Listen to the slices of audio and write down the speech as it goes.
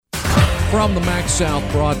From the Max South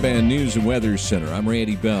Broadband News and Weather Center, I'm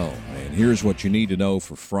Randy Bell, and here's what you need to know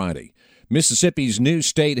for Friday. Mississippi's new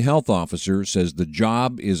state health officer says the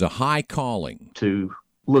job is a high calling. To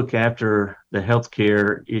look after the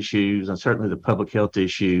healthcare issues and certainly the public health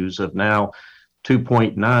issues of now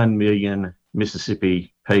 2.9 million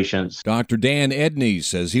Mississippi patients. Dr. Dan Edney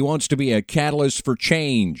says he wants to be a catalyst for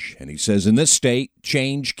change, and he says in this state,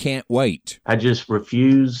 change can't wait. I just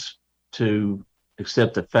refuse to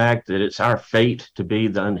accept the fact that it's our fate to be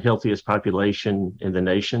the unhealthiest population in the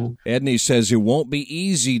nation. Edney says it won't be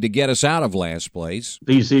easy to get us out of last place.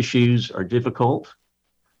 These issues are difficult,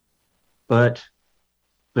 but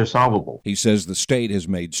they're solvable. He says the state has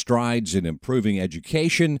made strides in improving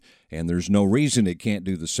education, and there's no reason it can't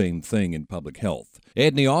do the same thing in public health.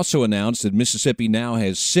 Edney also announced that Mississippi now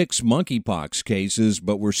has 6 monkeypox cases,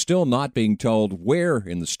 but we're still not being told where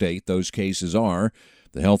in the state those cases are.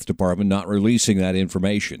 The health department not releasing that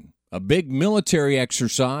information. A big military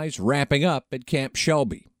exercise wrapping up at Camp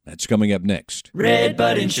Shelby. That's coming up next.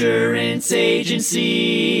 Redbud Insurance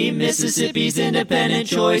Agency, Mississippi's independent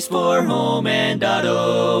choice for home and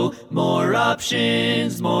auto. More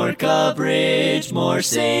options, more coverage, more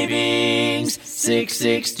savings.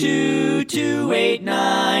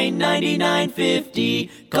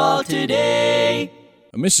 662-289-9950. Call today.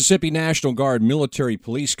 A Mississippi National Guard military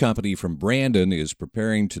police company from Brandon is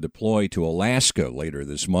preparing to deploy to Alaska later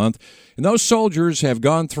this month, and those soldiers have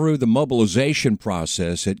gone through the mobilization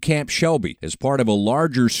process at Camp Shelby as part of a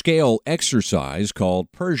larger-scale exercise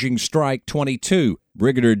called Pershing Strike 22.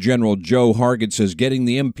 Brigadier General Joe Hargett says getting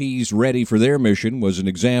the MPs ready for their mission was an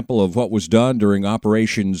example of what was done during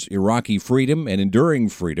Operations Iraqi Freedom and Enduring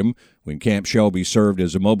Freedom when Camp Shelby served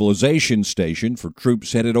as a mobilization station for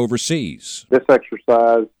troops headed overseas. This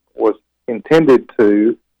exercise was intended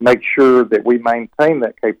to make sure that we maintain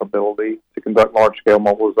that capability to conduct large-scale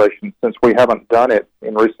mobilization since we haven't done it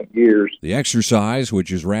in recent years. The exercise,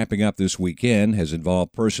 which is wrapping up this weekend, has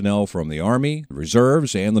involved personnel from the Army, the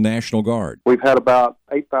Reserves, and the National Guard. We've had about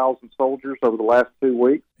 8,000 soldiers over the last 2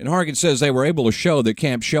 weeks. And Hargett says they were able to show that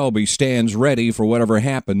Camp Shelby stands ready for whatever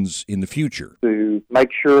happens in the future. To make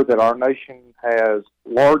sure that our nation has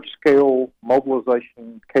large-scale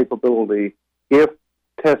mobilization capability if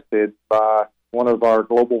tested by one of our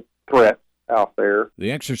global threats out there. The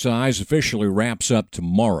exercise officially wraps up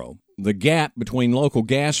tomorrow. The gap between local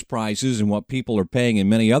gas prices and what people are paying in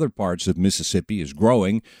many other parts of Mississippi is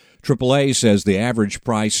growing. AAA says the average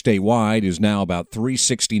price statewide is now about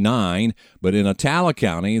 $3.69, but in Attala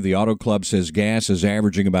County, the Auto Club says gas is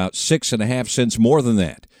averaging about 6.5 cents more than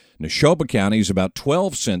that. Neshoba County is about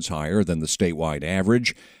 12 cents higher than the statewide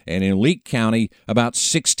average, and in Leake County, about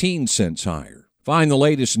 16 cents higher. Find the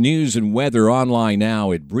latest news and weather online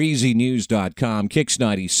now at breezynews.com,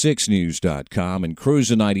 kicks96news.com, and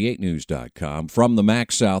cruiser98news.com. From the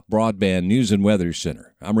Max South Broadband News and Weather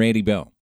Center, I'm Randy Bell.